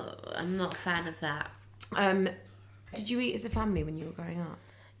 Yeah, I'm not a fan of that. Did you eat as a family when you were growing up?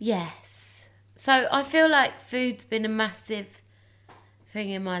 Yes. So I feel like food's been a massive thing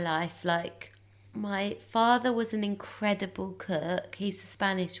in my life. Like, my father was an incredible cook. He's the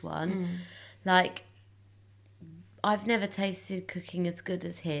Spanish one. Like, I've never tasted cooking as good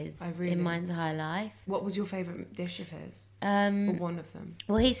as his in my entire life. What was your favourite dish of his? Or one of them?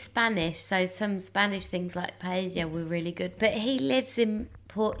 Well, he's Spanish, so some Spanish things like paella were really good. But he lives in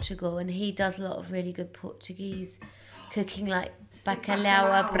Portugal, and he does a lot of really good Portuguese cooking, like bacalhau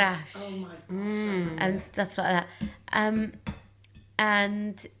à brás and stuff like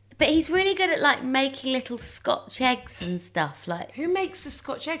that. But he's really good at like making little Scotch eggs and stuff. Like, Who makes the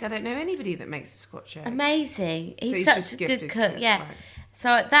Scotch egg? I don't know anybody that makes the Scotch egg. amazing. He's he's such just a gifted good cook. cook, Yeah. right.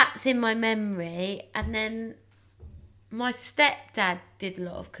 So that's in my memory, and then my stepdad did a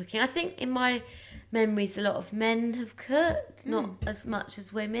lot of cooking. I think in my memories, a lot of men have cooked, not as much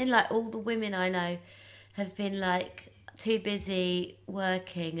as women. Like, all the women I know have been like too busy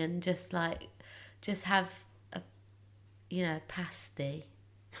working and just have a, pasty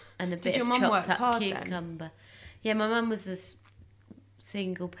and a bit your of mum chopped work up hard then? cucumber. Yeah, my mum was a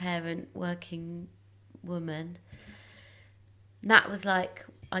single parent working woman. That was like,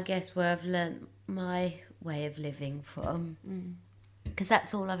 I guess, where I've learnt my way of living from. Because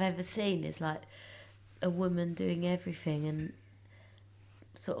that's all I've ever seen is like a woman doing everything and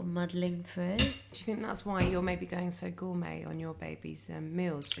sort of muddling through. Do you think that's why you're maybe going so gourmet on your baby's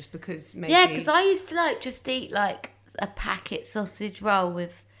meals? Just because maybe... Yeah, because I used to like just eat like a packet sausage roll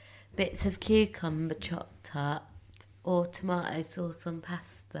with bits of cucumber chopped up or tomato sauce on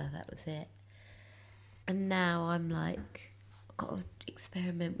pasta. That was it. And now I'm like, I've got to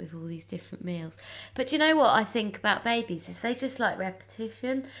experiment with all these different meals. But do you know what I think about babies is they just like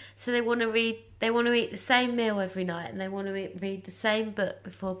repetition. So they want to eat the same meal every night, and they want to read the same book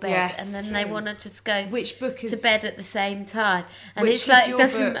before bed, Yes. and then they want to just go Which book is... to bed at the same time. And Which it's is like your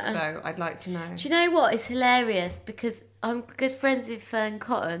doesn't book, matter. though? I'd like to know. Do you know what? It's hilarious because I'm good friends with Fern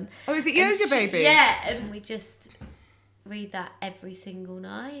Cotton. Oh, is it and Yoga Baby? Yeah, and we just read that every single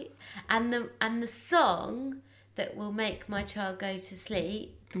night. And the song that will make my child go to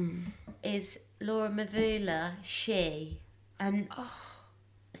sleep is Laura Mvula, She. And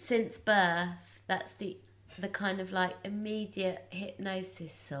since birth, that's the kind of like immediate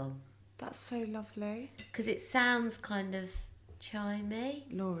hypnosis song. That's so lovely. Because it sounds kind of chimey.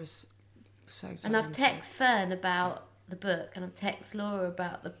 Laura's so And I've talented. texted Fern about the book, and I've texted Laura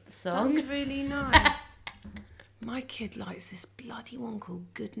about the song. That's really nice. My kid likes this bloody one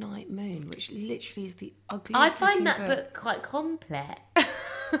called Goodnight Moon, which literally is the ugliest. I find looking that book quite complex.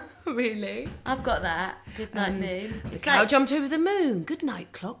 Really? I've got that. Goodnight Moon. The It's cow like, jumped over the moon. Good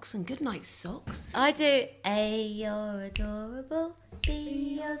night clocks and good night socks. I do. A, you're adorable.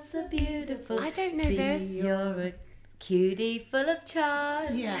 B, you're so beautiful. I don't know C, this. you're a cutie full of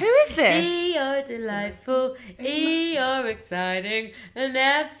charm. Yeah. Who is this? D, you're delightful. E, you're exciting. And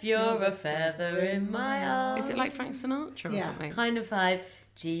F, you're a feather in my arms. Is it like Frank Sinatra or Yeah. something? Kind of vibe.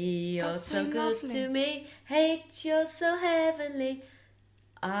 G, you're That's so so good lovely. to me. H, you're so heavenly.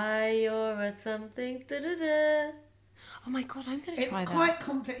 I, you're a something. Da-da-da. Oh my god, I'm going to It's try that. quite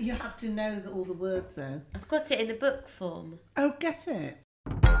complex. You have to know all the words, though. I've got it in a book form. Oh, get it.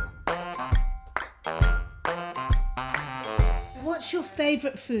 What's your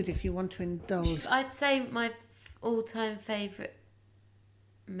favourite food if you want to indulge? I'd say my all-time favourite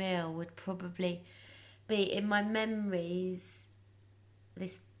meal would probably be, in my memories,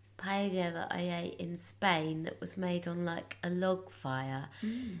 this paella that I ate in Spain that was made on like a log fire,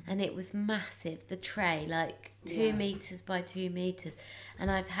 and it was massive, the tray, like 2 meters by 2 meters,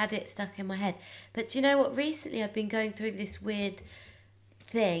 and I've had it stuck in my head. But do you know what, recently I've been going through this weird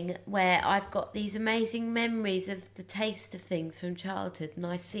thing where I've got these amazing memories of the taste of things from childhood, and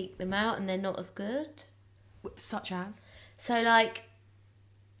I seek them out and they're not as good. Such as? So like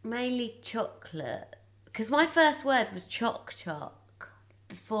mainly chocolate, because my first word was choc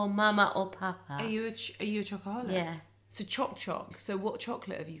before mama or papa. Are you a chocoholic? Yeah. So choc. So what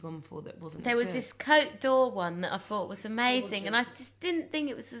chocolate have you gone for that wasn't There as was good? this Cote d'Or one that I thought was amazing, and I just didn't think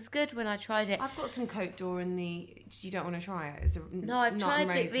it was as good when I tried it. I've got some Cote d'Or in the... You don't want to try it? It's a No, I've nut and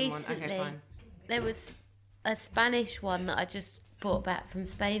tried it raisin one. recently. Okay, fine. There was a Spanish one that I just brought back from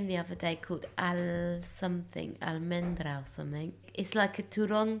Spain the other day called Almendra or something. It's like a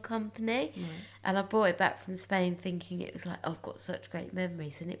Turon company, and I brought it back from Spain thinking it was like, oh, I've got such great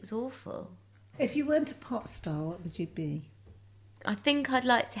memories, and it was awful. If you weren't a pop star, what would you be? I think I'd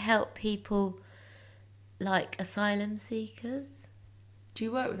like to help people like asylum seekers. Do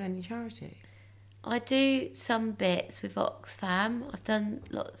you work with any charity? I do some bits with Oxfam. I've done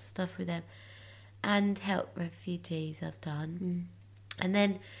lots of stuff with them, and help refugees I've done. And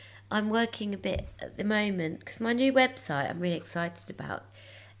then I'm working a bit at the moment because my new website I'm really excited about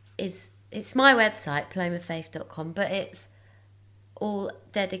it's my website, palomafaith.com, but it's all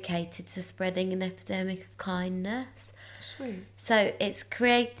dedicated to spreading an epidemic of kindness. Sweet. So it's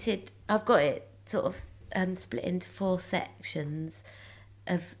created, I've got it sort of split into 4 sections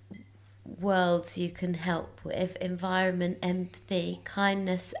of worlds you can help with: environment, empathy,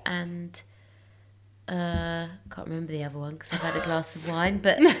 kindness, and can't remember the other one because I've had a glass of wine,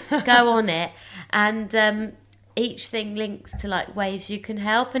 but go on it. And each thing links to like ways you can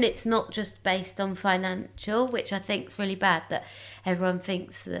help, and it's not just based on financial, which I think is really bad, that everyone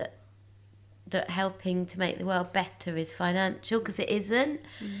thinks that helping to make the world better is financial, because it isn't.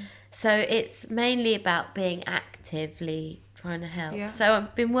 So it's mainly about being actively trying to help. Yeah. So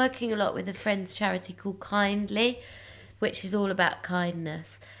I've been working a lot with a friend's charity called Kindly, which is all about kindness.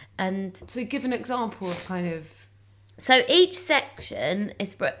 And So give an example of kind of... so each section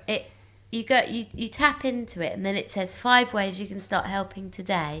is you tap into it, and then it says 5 ways you can start helping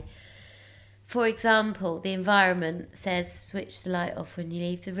today. For example, the environment says switch the light off when you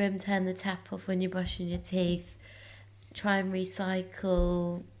leave the room, turn the tap off when you're brushing your teeth, try and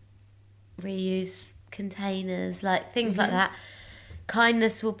recycle, reuse containers, like things like that.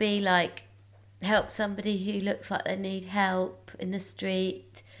 Kindness will be like help somebody who looks like they need help in the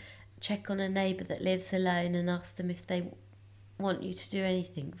street, check on a neighbour that lives alone and ask them if they want you to do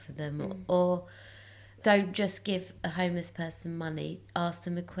anything for them, or don't just give a homeless person money, ask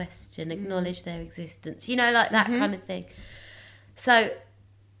them a question, acknowledge their existence, you know, like that kind of thing. So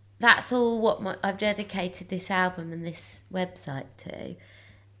that's all what I've dedicated this album and this website to,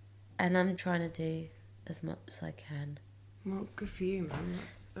 and I'm trying to do as much as I can. Well, good for you, man.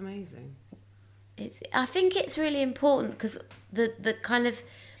 That's amazing. I think it's really important, because the kind of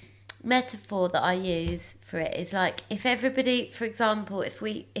metaphor that I use for it is like, if everybody, for example, if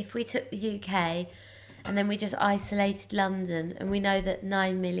we took the UK and then we just isolated London, and we know that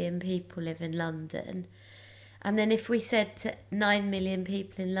 9 million people live in London, and then if we said to 9 million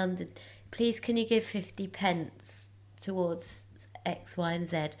people in London, please can you give 50 pence towards X, Y and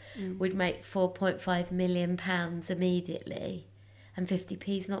Z, we'd make £4.5 million immediately, and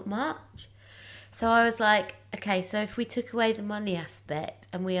 50p's not much. So I was like, okay, so if we took away the money aspect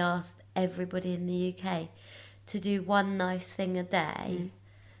and we asked everybody in the UK to do one nice thing a day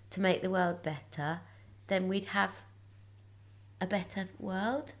to make the world better, then we'd have a better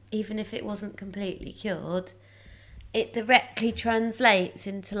world, even if it wasn't completely cured. it directly translates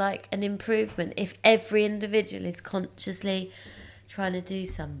into like an improvement if every individual is consciously trying to do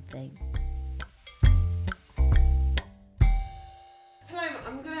something. Paloma,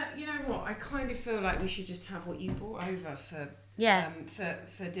 I'm gonna. You know what? I kind of feel like we should just have what you brought over for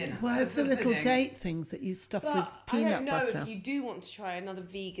dinner. Well, it's the little date things that you stuff with peanut butter. I don't know if you do want to try another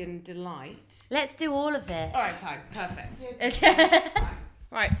vegan delight. Let's do all of it. All right, fine, perfect. Okay.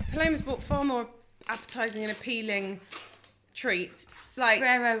 Right, Paloma's bought far more appetising and appealing treats. Like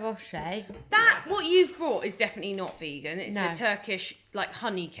Ferrero Rocher. that, what you've brought is definitely not vegan. It's No. a Turkish, like,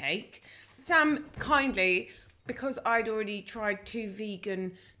 honey cake. Sam kindly, because I'd already tried 2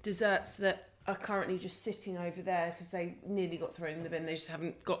 vegan desserts that are currently just sitting over there because they nearly got thrown in the bin. They just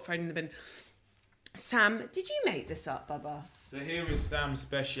haven't got thrown in the bin. Sam, did you make this up, Bubba? So here is Sam's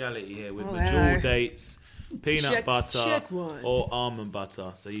speciality here with Oh, major hello. dates, peanut Check- butter check one. or almond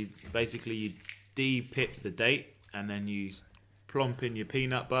butter. So you de-pip the date and then you plump in your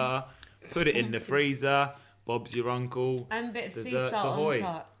peanut butter, put it in the freezer. Bob's your uncle. And a bit of sea Desserts salt ahoy. on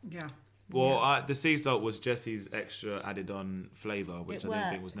top. Yeah. Well, the sea salt was Jessie's extra added on flavour, which It I didn't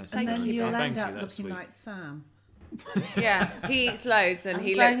think worked. was necessary. And then you, you'll Oh, end thank up you, that's looking sweet. like Sam. Yeah, he eats loads and I'm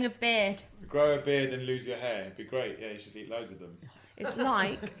he growing looks... a beard. Grow a beard and lose your hair. It'd be great. Yeah, you should eat loads of them. It's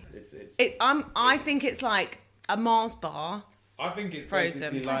like... It's I think it's like a Mars bar. I think it's Frozen.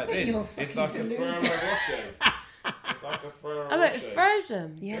 basically like this. you're It's fucking like a Ferrero deluded. Rocher. It's like a Ferrero Oh, Rocher. it's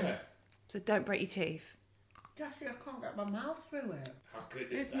frozen. Yeah. So don't break your teeth. Jesse, I can't get my mouth through it. How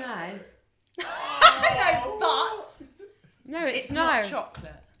good is It's that? nice. No, but... No, it's It's no. not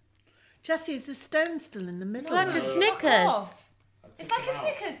chocolate. Jesse, is the stone still in the middle? It's like a No. Snickers. Off. It's like a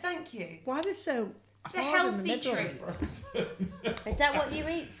Snickers, thank you. Why are they so It's a hard in the healthy middle? treat. Is that what you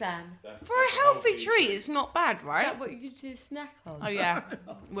eat, Sam? For a healthy treat, it's not bad, Is right? that what you do snack on? Oh yeah,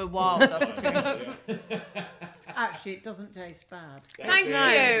 we're wild. That's the truth. Actually, it doesn't taste bad. Thank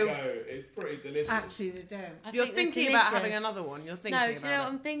There you you. go. It's pretty delicious. Actually, they don't. I You're think they're thinking about having delicious. another one. You're thinking No, do about you know what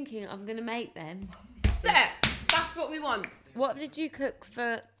it. I'm thinking? I'm going to make them. There, that's what we want. What did you cook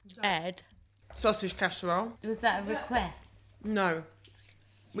for Ed? Sausage casserole. Was that a request? No,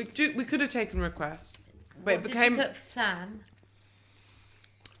 we could have taken requests, but What it did became you cook for Sam?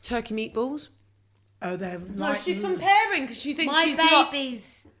 turkey meatballs. Oh, they're No, like she's comparing because she thinks My she's not. baby's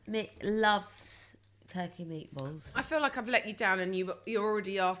loves turkey meatballs. I feel like I've let you down, and you're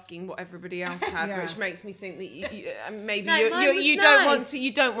already asking what everybody else had, Yeah. which makes me think that maybe No, mine was you don't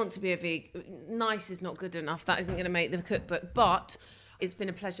nice. want to be a vegan. Nice is not good enough. That isn't going to make the cookbook. But it's been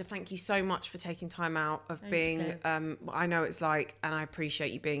a pleasure. Thank you so much for taking time out of being. you. I know it's like, and I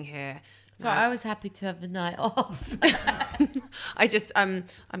appreciate you being here. So I was happy to have the night off. I just I'm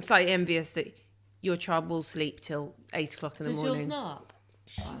slightly envious that your child will sleep till 8 o'clock in the Does morning. yours not?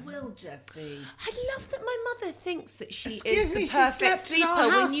 She will, Jessie. I love that my mother thinks that she Excuse is me, the she perfect slept in our sleeper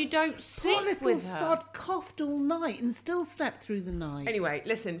when house. you don't Poor sleep little with her. sod coughed all night and still slept through the night. Anyway,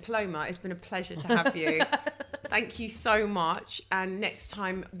 listen, Paloma, it's been a pleasure to have you. Thank you so much. And next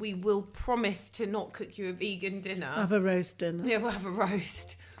time we will promise to not cook you a vegan dinner. Have a roast dinner. Yeah, we'll have a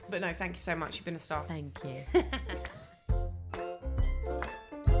roast. But no, thank you so much. You've been a star. Thank you.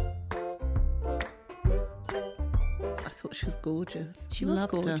 I thought she was gorgeous. She was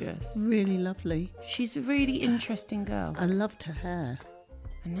Loved her. gorgeous. Really lovely. She's a really interesting girl. I loved her hair.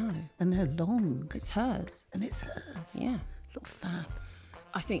 I know. And her long. It's hers. And it's hers. Yeah. Look fab.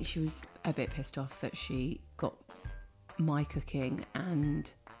 I think she was a bit pissed off that she got my cooking and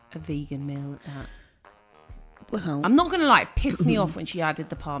a vegan meal at that. Well, I'm not going to lie, it pissed me off when she added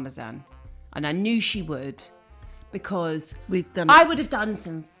the parmesan. And I knew she would because we've done I it. would have done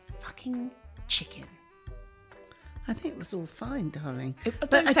some fucking chicken. I think it was all fine, darling. Don't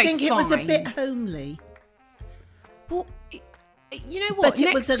But I say think it was a fine. bit homely. Well, you know what? But it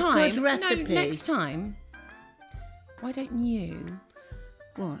next was a time, good No, recipe. next time, why don't you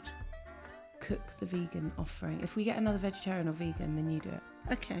What? cook the vegan offering? If we get another vegetarian or vegan, then you do it.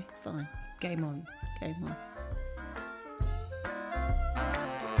 Okay, fine. Game on. Game on.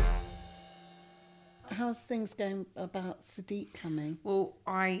 How's things going about Sadiq coming? Well,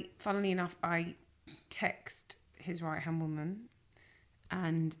 funnily enough, I text his right-hand woman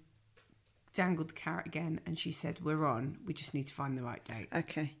and dangled the carrot again, and she said, "We're on. We just need to find the right date."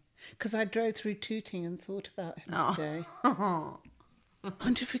 Okay. Because I drove through Tooting and thought about him Oh. today. I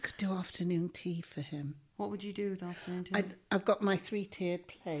wonder if we could do afternoon tea for him. What would you do with afternoon tea? I've got my 3-tiered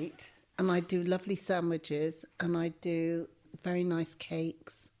plate, and I do lovely sandwiches, and I do very nice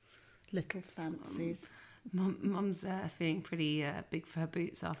cakes, little fancies. Mum's feeling pretty big for her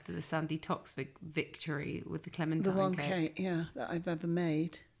boots after the Sandy Toksvig victory with the clementine The one cake. cake, yeah, that I've ever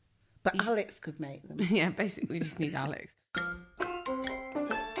made. But Alex could make them. Yeah, basically we just need Alex.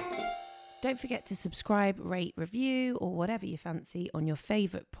 Don't forget to subscribe, rate, review, or whatever you fancy on your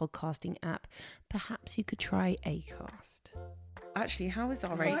favourite podcasting app. Perhaps you could try Acast. Actually, how is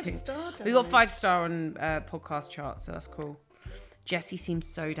our rating? 5-star, We got 5-star on podcast charts, so that's cool. Jessie seems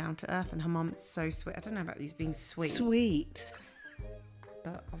so down to earth, and her mum's so sweet. I don't know about these being sweet. Sweet.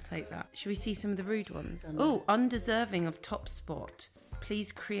 But I'll take that. Should we see some of the rude ones? Oh, undeserving of top spot.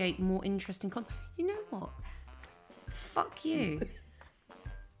 Please create more interesting content. You know what? Fuck you.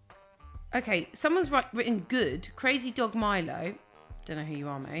 Okay, someone's written good. Crazy Dog Milo. Don't know who you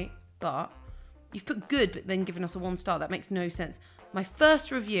are, mate. But you've put good, but then given us a 1-star. That makes no sense. My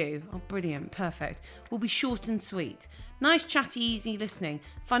first review, oh brilliant, perfect, will be short and sweet. Nice, chatty, easy listening.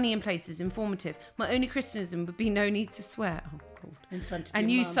 Funny in places, informative. My only criticism would be no need to swear. Oh, God. In front of and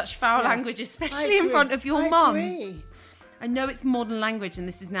your use mum. such foul Yeah. language, I especially in agree. front of your I mum. agree. I know it's modern language and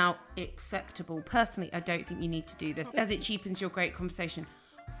this is now acceptable. Personally, I don't think you need to do this as it cheapens your great conversation.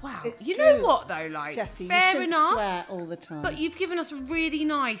 Wow. It's you true. know what though, like, Jessie, you fair shouldn't enough. swear all the time. But you've given us a really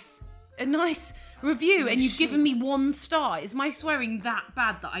nice review and you've given me 1 star. Is my swearing that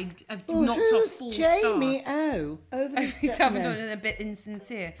bad that I have knocked off 4 Jamie stars? O. Over the He's having done it a bit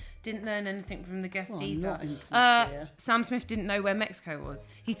insincere. Didn't learn anything from the guest Well, either. not insincere. Sam Smith didn't know where Mexico was.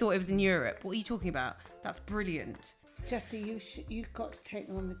 He thought it was in Europe. What are you talking about? That's brilliant. Jessie, you've got to take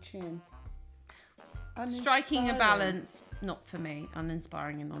them on the chin. Striking a Uninspiring. balance, not for me.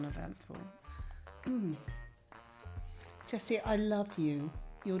 Uninspiring and non-eventful. Jessie, I love you.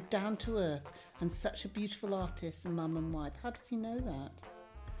 You're down to earth and such a beautiful artist and mum and wife. How does he know that?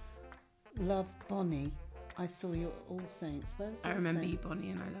 Love, Bonnie. I saw you at All Saints. Where was I All remember Saints? you, Bonnie,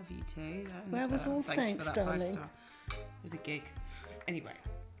 and I love you too. And, Where was All thank you Saints, for that 5 darling? star. It was a gig. Anyway,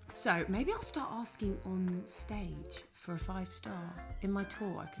 so maybe I'll start asking on stage for a 5-star. In my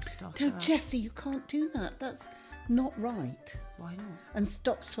tour, I could start No, that. Jessie, you can't do that. That's not right. Why not? And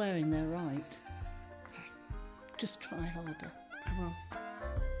stop swearing, they're right. Just try harder. I will.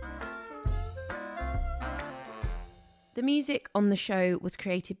 The music on the show was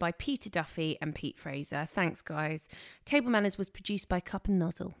created by Peter Duffy and Pete Fraser. Thanks, guys. Table Manners was produced by Cup and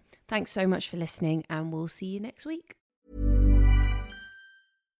Nozzle. Thanks so much for listening, and we'll see you next week.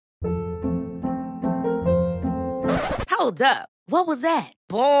 Hold up. What was that?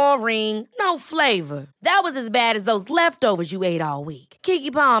 Boring. No flavor. That was as bad as those leftovers you ate all week.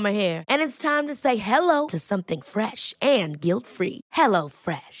 Keke Palmer here, and it's time to say hello to something fresh and guilt-free. Hello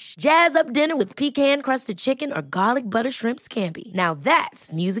Fresh. Jazz up dinner with pecan-crusted chicken or garlic butter shrimp scampi. Now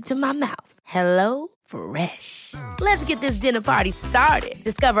that's music to my mouth. Hello Fresh. Let's get this dinner party started.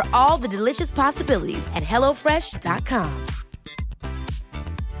 Discover all the delicious possibilities at HelloFresh.com.